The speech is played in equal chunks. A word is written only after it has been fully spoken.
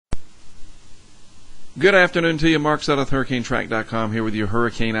Good afternoon to you. Mark Sudduth, HurricaneTrack.com, here with your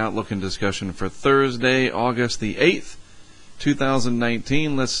Hurricane Outlook and discussion for Thursday, August the 8th,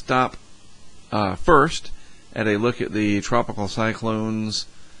 2019. Let's stop first at a look at the Tropical Cyclones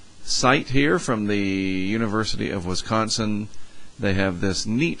site here from the University of Wisconsin. They have this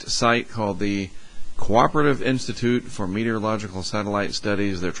neat site called the Cooperative Institute for Meteorological Satellite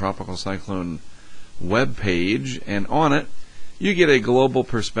Studies, their Tropical Cyclone web page, and on it you get a global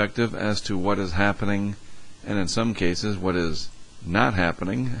perspective as to what is happening, and in some cases what is not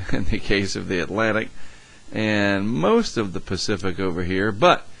happening in the case of the Atlantic and most of the Pacific over here.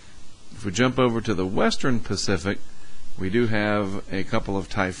 But if we jump over to the western Pacific, we do have a couple of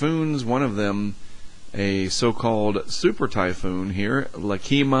typhoons, one of them a so-called super typhoon here,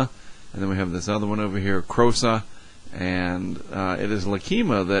 Lakima, and then we have this other one over here, Crosa, and it is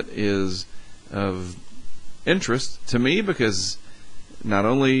Lakima that is of interest to me because not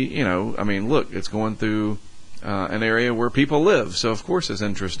only, look, it's going through an area where people live, so of course it's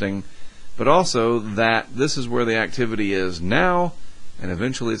interesting, but also that this is where the activity is now, and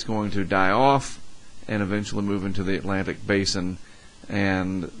eventually it's going to die off and eventually move into the Atlantic basin.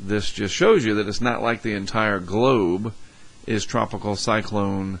 And this just shows you that it's not like the entire globe is tropical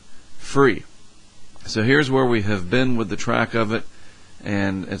cyclone free. So here's where we have been with the track of it,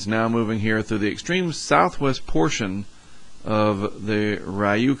 and it's now moving here through the extreme southwest portion of the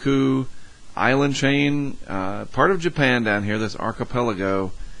Ryukyu island chain, part of Japan down here, this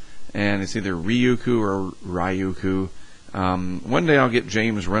archipelago, and it's either Ryukyu or Ryukyu. One day I'll get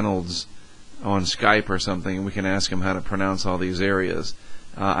James Reynolds on Skype or something, and we can ask him how to pronounce all these areas.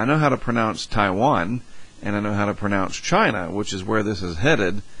 I know how to pronounce Taiwan, and I know how to pronounce China, which is where this is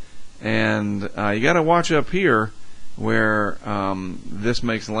headed, and you got to watch up here where this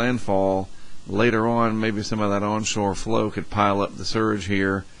makes landfall later on. Maybe some of that onshore flow could pile up the surge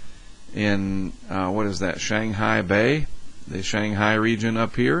here in what is that, Shanghai Bay, the Shanghai region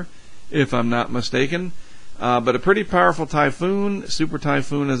up here, if I'm not mistaken. But a pretty powerful typhoon, super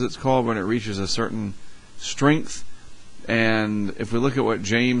typhoon as it's called, when it reaches a certain strength. And if we look at what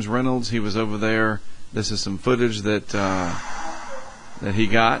James Reynolds, he was over there, this is some footage that that he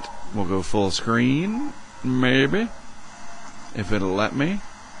got. We'll go full screen, maybe, if it'll let me.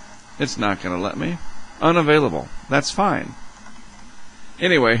 It's not going to let me. Unavailable. That's fine.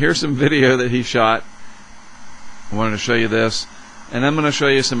 Anyway, here's some video that he shot. I wanted to show you this, and I'm going to show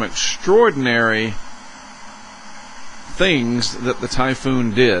you some extraordinary things that the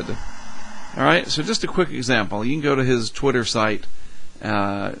typhoon did. Alright, so just a quick example. You can go to his Twitter site,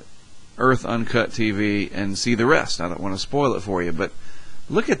 Earth Uncut TV, and see the rest. I don't want to spoil it for you, but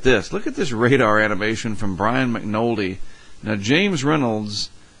look at this. Look at this radar animation from Brian McNoldy. Now, James Reynolds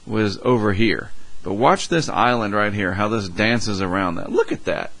was over here, but watch this island right here, how this dances around that. Look at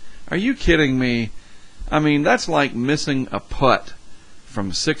that. Are you kidding me? I mean, that's like missing a putt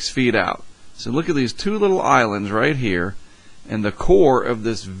from 6 feet out. So look at these two little islands right here, and the core of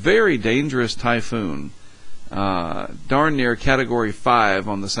this very dangerous typhoon, darn near Category 5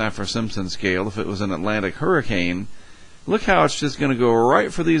 on the Saffir-Simpson scale if it was an Atlantic hurricane. Look how it's just going to go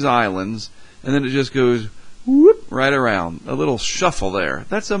right for these islands, and then it just goes whoop right around. A little shuffle there.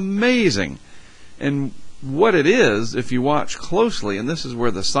 That's amazing. And what it is, if you watch closely, and this is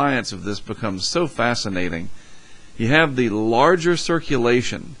where the science of this becomes so fascinating, you have the larger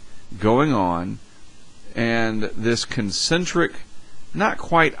circulation going on, and this concentric, not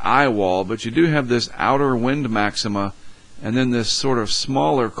quite eye wall, but you do have this outer wind maxima, and then this sort of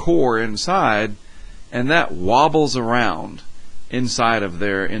smaller core inside, and that wobbles around inside of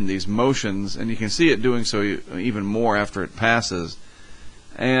there in these motions, and you can see it doing so even more after it passes.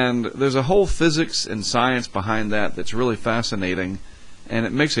 And there's a whole physics and science behind that that's really fascinating, and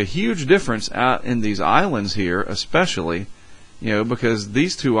it makes a huge difference out in these islands here, especially, because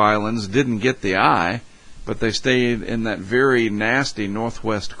these two islands didn't get the eye, but they stayed in that very nasty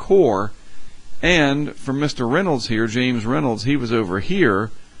northwest core. And for Mr. Reynolds here, James Reynolds, he was over here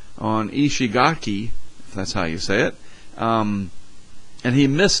on Ishigaki, if that's how you say it, and he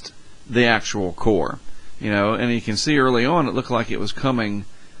missed the actual core, and you can see early on it looked like it was coming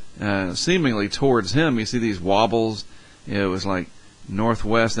seemingly towards him. You see these wobbles. It was like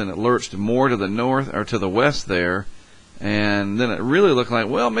northwest, and it lurched more to the north or to the west there, and then it really looked like,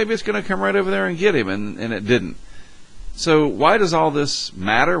 well, maybe it's going to come right over there and get him, and it didn't. So why does all this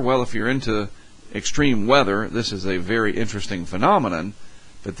matter? Well, if you're into extreme weather, this is a very interesting phenomenon,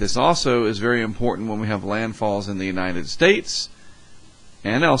 but this also is very important when we have landfalls in the United States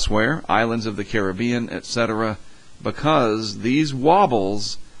and elsewhere, islands of the Caribbean, etc., because these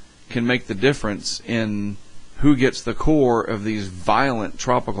wobbles can make the difference in who gets the core of these violent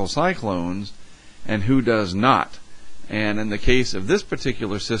tropical cyclones. and who does not. And in the case of this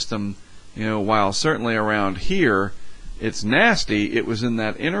particular system, while certainly around here it's nasty, it was in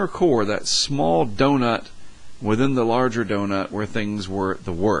that inner core, that small donut within the larger donut, where things were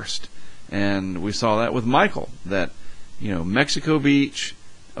the worst. And we saw that with Michael, that Mexico Beach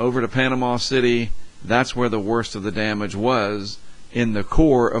over to Panama City, that's where the worst of the damage was, in the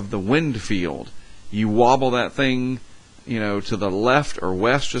core of the wind field. You wobble that thing to the left or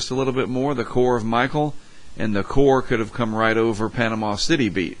west just a little bit more, the core of Michael, and the core could have come right over Panama City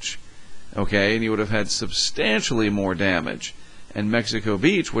Beach. Okay, and you would have had substantially more damage, and Mexico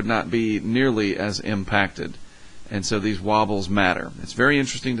Beach would not be nearly as impacted. And so these wobbles matter. It's very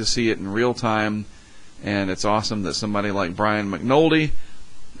interesting to see it in real time, and it's awesome that somebody like Brian McNoldy,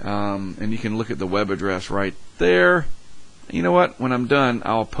 and you can look at the web address right there. You know what? When I'm done,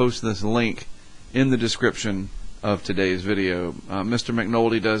 I'll post this link in the description of today's video. Mr.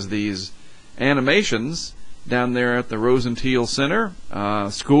 McNoldy does these animations down there at the Rosenthal Center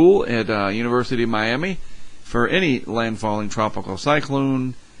School at University of Miami for any landfalling tropical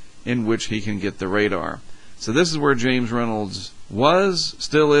cyclone in which he can get the radar. So this is where James Reynolds was,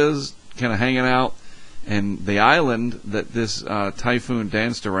 still is, kind of hanging out. And the island that this typhoon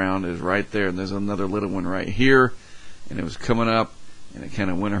danced around is right there. And there's another little one right here. And it was coming up, and it kind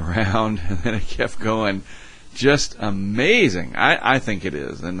of went around, and then it kept going. Just amazing. I think it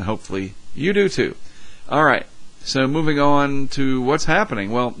is, and hopefully you do too. All right, so moving on to what's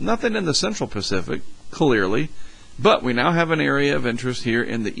happening. Well, nothing in the Central Pacific, clearly, but we now have an area of interest here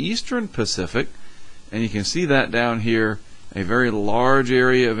in the Eastern Pacific, and you can see that down here, a very large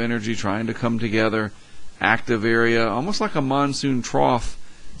area of energy trying to come together, active area, almost like a monsoon trough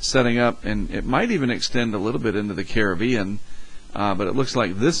setting up, and it might even extend a little bit into the Caribbean, but it looks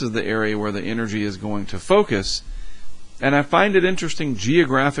like this is the area where the energy is going to focus. And I find it interesting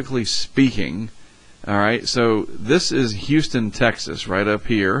geographically speaking. All right, so this is Houston, Texas, right up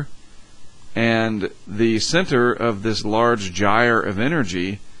here, and the center of this large gyre of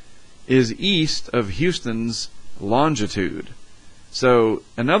energy is east of Houston's longitude. So,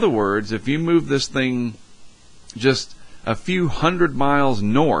 in other words, if you move this thing just a few hundred miles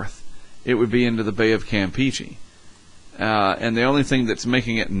north, it would be into the Bay of Campeche. And the only thing that's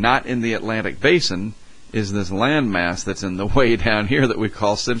making it not in the Atlantic Basin is this landmass that's in the way down here that we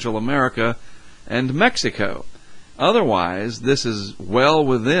call Central America and Mexico. Otherwise, this is well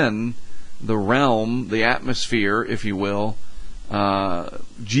within the realm, the atmosphere, if you will,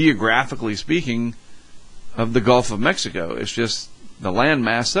 geographically speaking, of the Gulf of Mexico. It's just the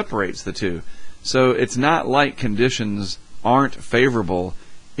landmass separates the two. So it's not like conditions aren't favorable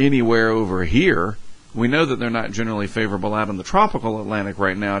anywhere over here. We know that they're not generally favorable out in the tropical Atlantic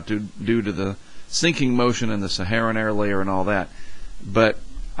right now due to the sinking motion and the Saharan air layer and all that. But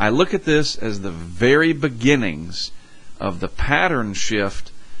I look at this as the very beginnings of the pattern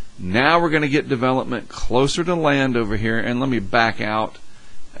shift. Now we're going to get development closer to land over here. And let me back out,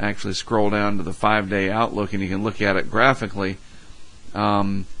 actually scroll down to the 5-day outlook, and you can look at it graphically.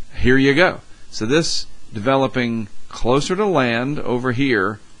 Here you go. So this developing closer to land over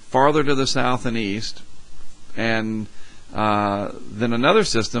here, farther to the south and east, and then another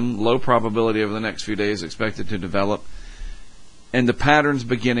system, low probability over the next few days, expected to develop, and the pattern's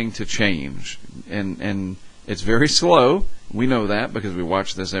beginning to change. And it's very slow. We know that because we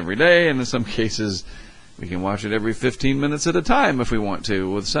watch this every day, and in some cases we can watch it every 15 minutes at a time if we want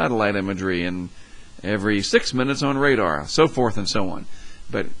to, with satellite imagery, and every 6 minutes on radar, so forth and so on.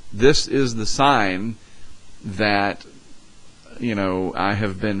 But this is the sign that I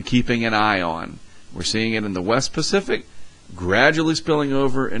have been keeping an eye on. We're seeing it in the West Pacific, gradually spilling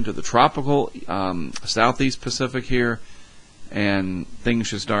over into the tropical Southeast Pacific here, and things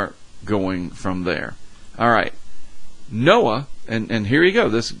should start going from there. All right, NOAA, and here you go.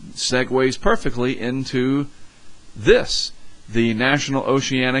 This segues perfectly into this. The National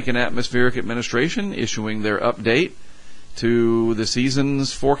Oceanic and Atmospheric Administration issuing their update to the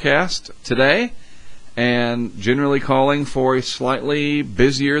season's forecast today, and generally calling for a slightly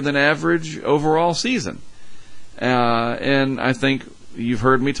busier than average overall season. And I think you've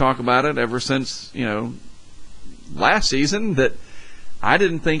heard me talk about it ever since, last season, that I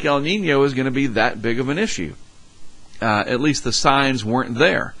didn't think El Nino was going to be that big of an issue. At least the signs weren't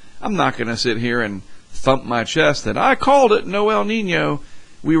there. I'm not going to sit here and thump my chest that I called it, no El Nino.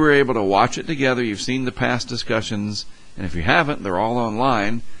 We were able to watch it together. You've seen the past discussions, and if you haven't, they're all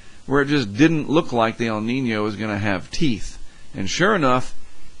online, where it just didn't look like the El Nino was going to have teeth. And sure enough,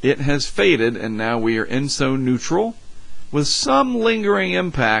 it has faded, and now we are ENSO neutral, with some lingering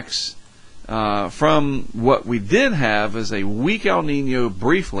impacts from what we did have as a weak El Nino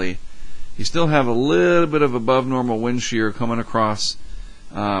briefly you still have a little bit of above normal wind shear coming across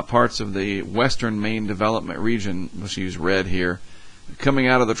parts of the western main development region. Let's use red here. Coming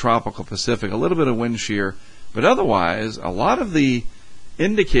out of the tropical Pacific, a little bit of wind shear, but otherwise, a lot of the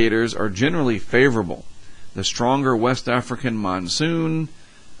indicators are generally favorable. The stronger West African monsoon,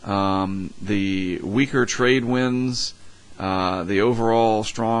 the weaker trade winds, the overall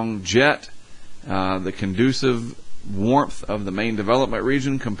strong jet, the conducive warmth of the main development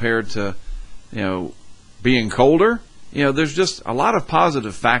region compared to, being colder. There's just a lot of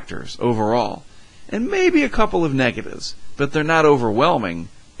positive factors overall, and maybe a couple of negatives, but they're not overwhelming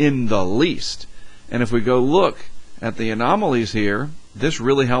in the least. And if we go look at the anomalies here, this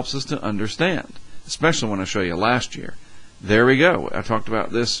really helps us to understand, especially when I show you last year. There we go. I talked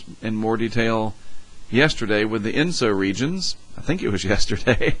about this in more detail yesterday with the INSO regions. I think it was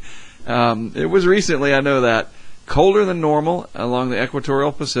yesterday. It was recently, I know that. Colder than normal along the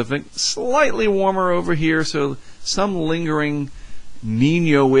equatorial Pacific, slightly warmer over here, so some lingering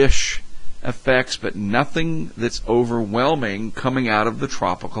Nino-ish effects, but nothing that's overwhelming coming out of the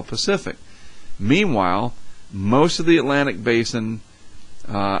tropical Pacific. Meanwhile, most of the Atlantic basin,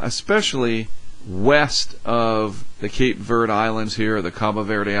 especially west of the Cape Verde Islands here, or the Cabo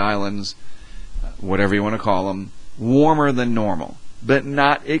Verde Islands, whatever you want to call them, warmer than normal, but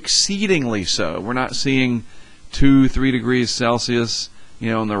not exceedingly so. We're not seeing 2-3 degrees Celsius,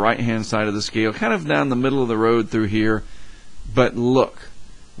 on the right-hand side of the scale, kind of down the middle of the road through here. But look,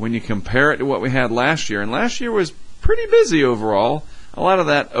 when you compare it to what we had last year, and last year was pretty busy overall, a lot of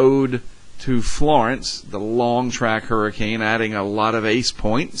that owed to Florence, the long track hurricane, adding a lot of ace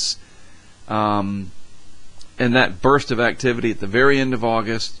points, and that burst of activity at the very end of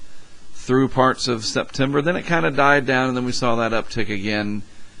August through parts of September. Then it kind of died down, and then we saw that uptick again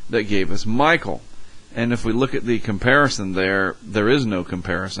that gave us Michael. And if we look at the comparison there is no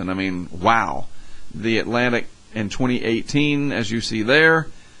comparison. I mean, wow. The Atlantic in 2018, as you see there,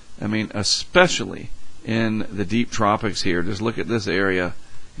 especially in the deep tropics here, just look at this area.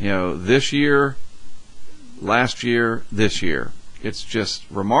 This year, last year, this year. It's just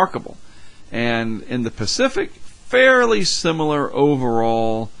remarkable. And in the Pacific, fairly similar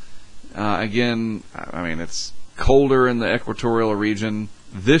overall. Again, it's colder in the equatorial region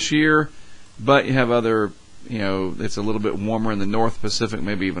this year, but you have other, it's a little bit warmer in the North Pacific,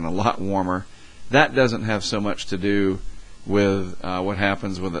 maybe even a lot warmer. That doesn't have so much to do with what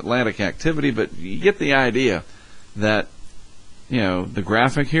happens with Atlantic activity, but you get the idea that, the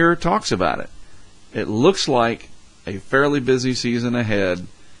graphic here talks about it. It looks like a fairly busy season ahead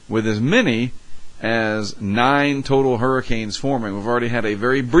with as many as 9 total hurricanes forming. We've already had a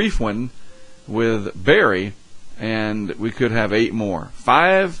very brief one with Barry, and we could have 8 more.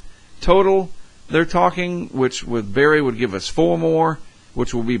 5 total, they're talking, which with Barry would give us 4 more,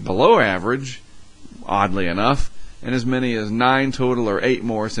 which will be below average, oddly enough, and as many as 9 total or 8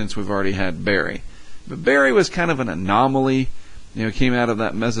 more since we've already had Barry. But Barry was kind of an anomaly. Came out of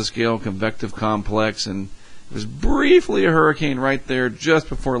that mesoscale convective complex, and it was briefly a hurricane right there just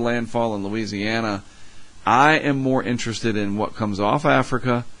before landfall in Louisiana. I am more interested in what comes off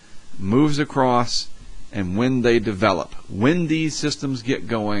Africa, moves across, and when they develop. When these systems get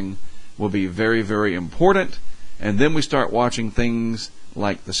going will be very, very important. And then we start watching things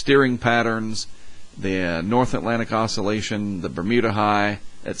like the steering patterns, the North Atlantic Oscillation, the Bermuda High,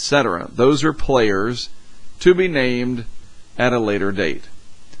 etc. Those are players to be named at a later date.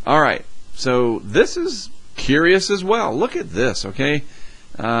 All right, so this is curious as well. Look at this, okay?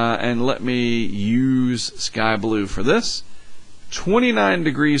 And let me use sky blue for this. 29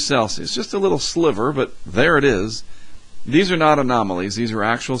 degrees Celsius, just a little sliver, but there it is. These are not anomalies. These are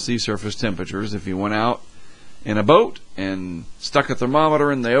actual sea surface temperatures. If you went out in a boat and stuck a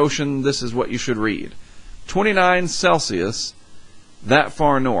thermometer in the ocean, this is what you should read. 29 Celsius, that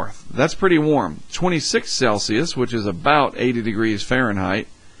far north. That's pretty warm. 26 Celsius, which is about 80 degrees Fahrenheit,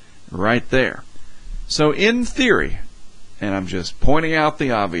 right there. So in theory, and I'm just pointing out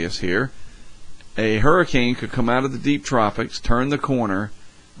the obvious here, a hurricane could come out of the deep tropics, turn the corner,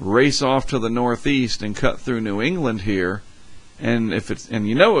 race off to the northeast and cut through New England here, and it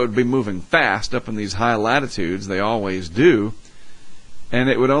would be moving fast up in these high latitudes, they always do, and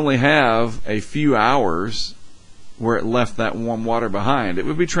it would only have a few hours where it left that warm water behind. It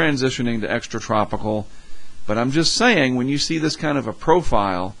would be transitioning to extratropical, but I'm just saying, when you see this kind of a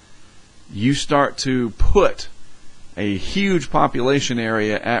profile, you start to put a huge population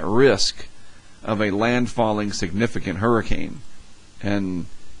area at risk of a landfalling significant hurricane. And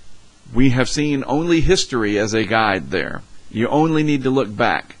we have seen only history as a guide there. You only need to look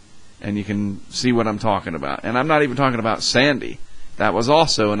back, and you can see what I'm talking about. And I'm not even talking about Sandy. That was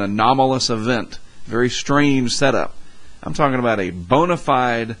also an anomalous event. Very strange setup. I'm talking about a bona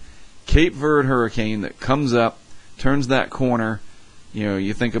fide Cape Verde hurricane that comes up, turns that corner. You know,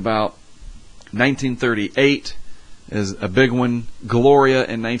 you think about 1938 is a big one. Gloria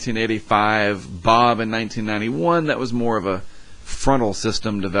in 1985. Bob in 1991. That was more of a frontal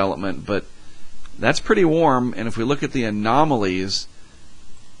system development, but that's pretty warm. And if we look at the anomalies,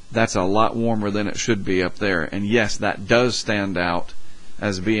 that's a lot warmer than it should be up there. And yes, that does stand out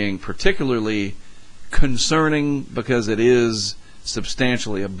as being particularly concerning because it is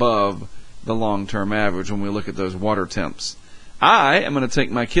substantially above the long-term average when we look at those water temps. I am going to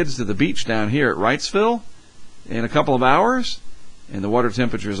take my kids to the beach down here at Wrightsville in a couple of hours, and the water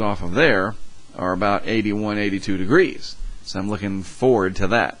temperatures off of there are about 81, 82 degrees. So I'm looking forward to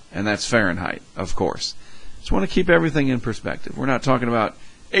that, and that's Fahrenheit, of course. Just want to keep everything in perspective. We're not talking about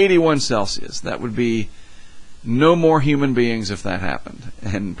 81 Celsius. That would be no more human beings if that happened,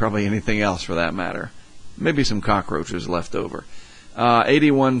 and probably anything else for that matter. Maybe some cockroaches left over.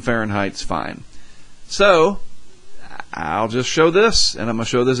 81 Fahrenheit's fine. So I'll just show this, and I'm going to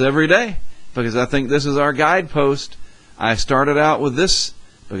show this every day because I think this is our guidepost. I started out with this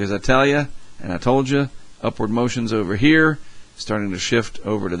because I tell you, and I told you, upward motions over here, starting to shift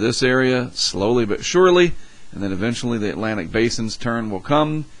over to this area, slowly but surely, and then eventually the Atlantic Basin's turn will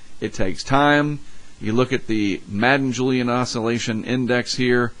come. It takes time. You look at the Madden-Julian Oscillation Index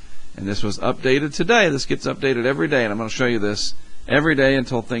here, and this was updated today. This gets updated every day, and I'm going to show you this every day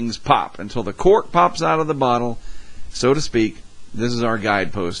until things pop, until the cork pops out of the bottle, so to speak. This is our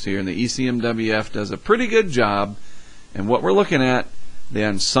guidepost here, and the ECMWF does a pretty good job. And what we're looking at, the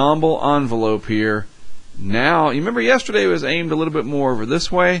ensemble envelope here. Now, you remember yesterday it was aimed a little bit more over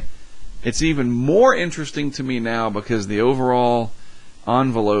this way. It's even more interesting to me now because the overall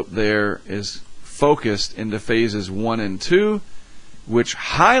envelope there is focused into phases 1 and 2, which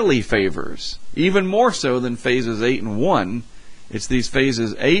highly favors, even more so than phases 8 and 1. It's these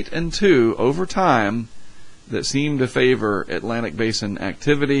phases 8 and 2 over time that seem to favor Atlantic Basin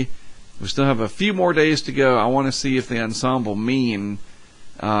activity. We still have a few more days to go. I want to see if the ensemble mean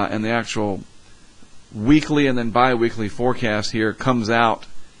and the actual weekly and then bi-weekly forecast here comes out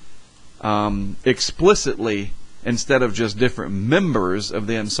explicitly instead of just different members of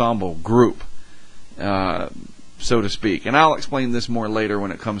the ensemble group, so to speak. And I'll explain this more later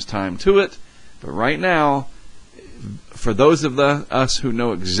when it comes time to it. But right now, for those of us who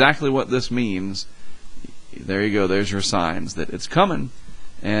know exactly what this means, there you go. There's your signs that it's coming.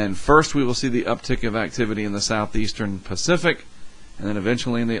 And first we will see the uptick of activity in the southeastern Pacific, and then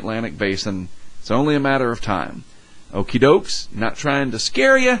eventually in the Atlantic Basin. It's only a matter of time. Okie dokes, not trying to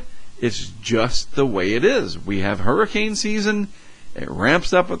scare you. It's just the way it is. We have hurricane season. It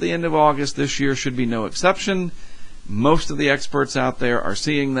ramps up at the end of August. This year should be no exception. Most of the experts out there are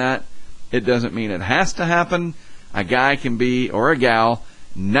seeing that. It doesn't mean it has to happen. A guy can be, or a gal,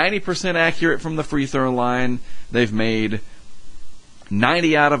 90% accurate from the free throw line. They've made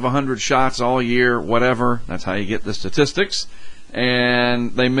 90 out of 100 shots all year, whatever. That's how you get the statistics.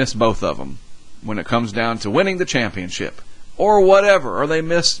 And they miss both of them when it comes down to winning the championship or whatever. Or they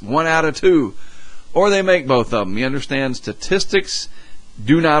miss 1 out of 2. Or they make both of them. You understand? Statistics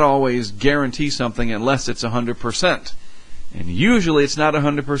do not always guarantee something unless it's 100%. And usually it's not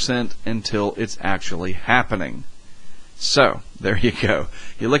 100% until it's actually happening. So, there you go.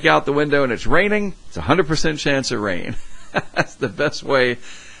 You look out the window and it's raining, it's a 100% chance of rain. That's the best way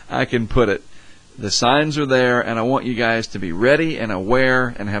I can put it. The signs are there, and I want you guys to be ready and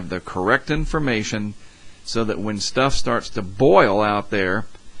aware and have the correct information so that when stuff starts to boil out there,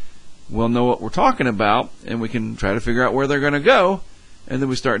 we'll know what we're talking about, and we can try to figure out where they're going to go, and then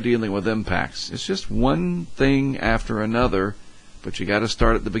we start dealing with impacts. It's just one thing after another, but you got to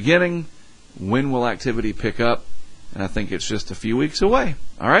start at the beginning. When will activity pick up? And I think it's just a few weeks away.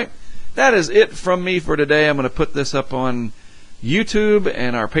 All right? That is it from me for today. I'm going to put this up on YouTube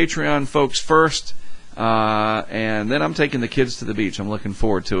and our Patreon folks first, and then I'm taking the kids to the beach. I'm looking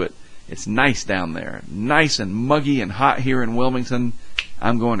forward to it. It's nice down there. Nice and muggy and hot here in Wilmington.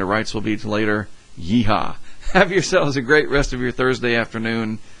 I'm going to Wrightsville Beach later. Yeehaw. Have yourselves a great rest of your Thursday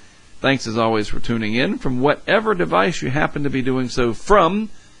afternoon. Thanks as always for tuning in from whatever device you happen to be doing so from.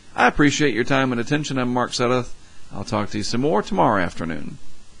 I appreciate your time and attention. I'm Mark Sudduth. I'll talk to you some more tomorrow afternoon.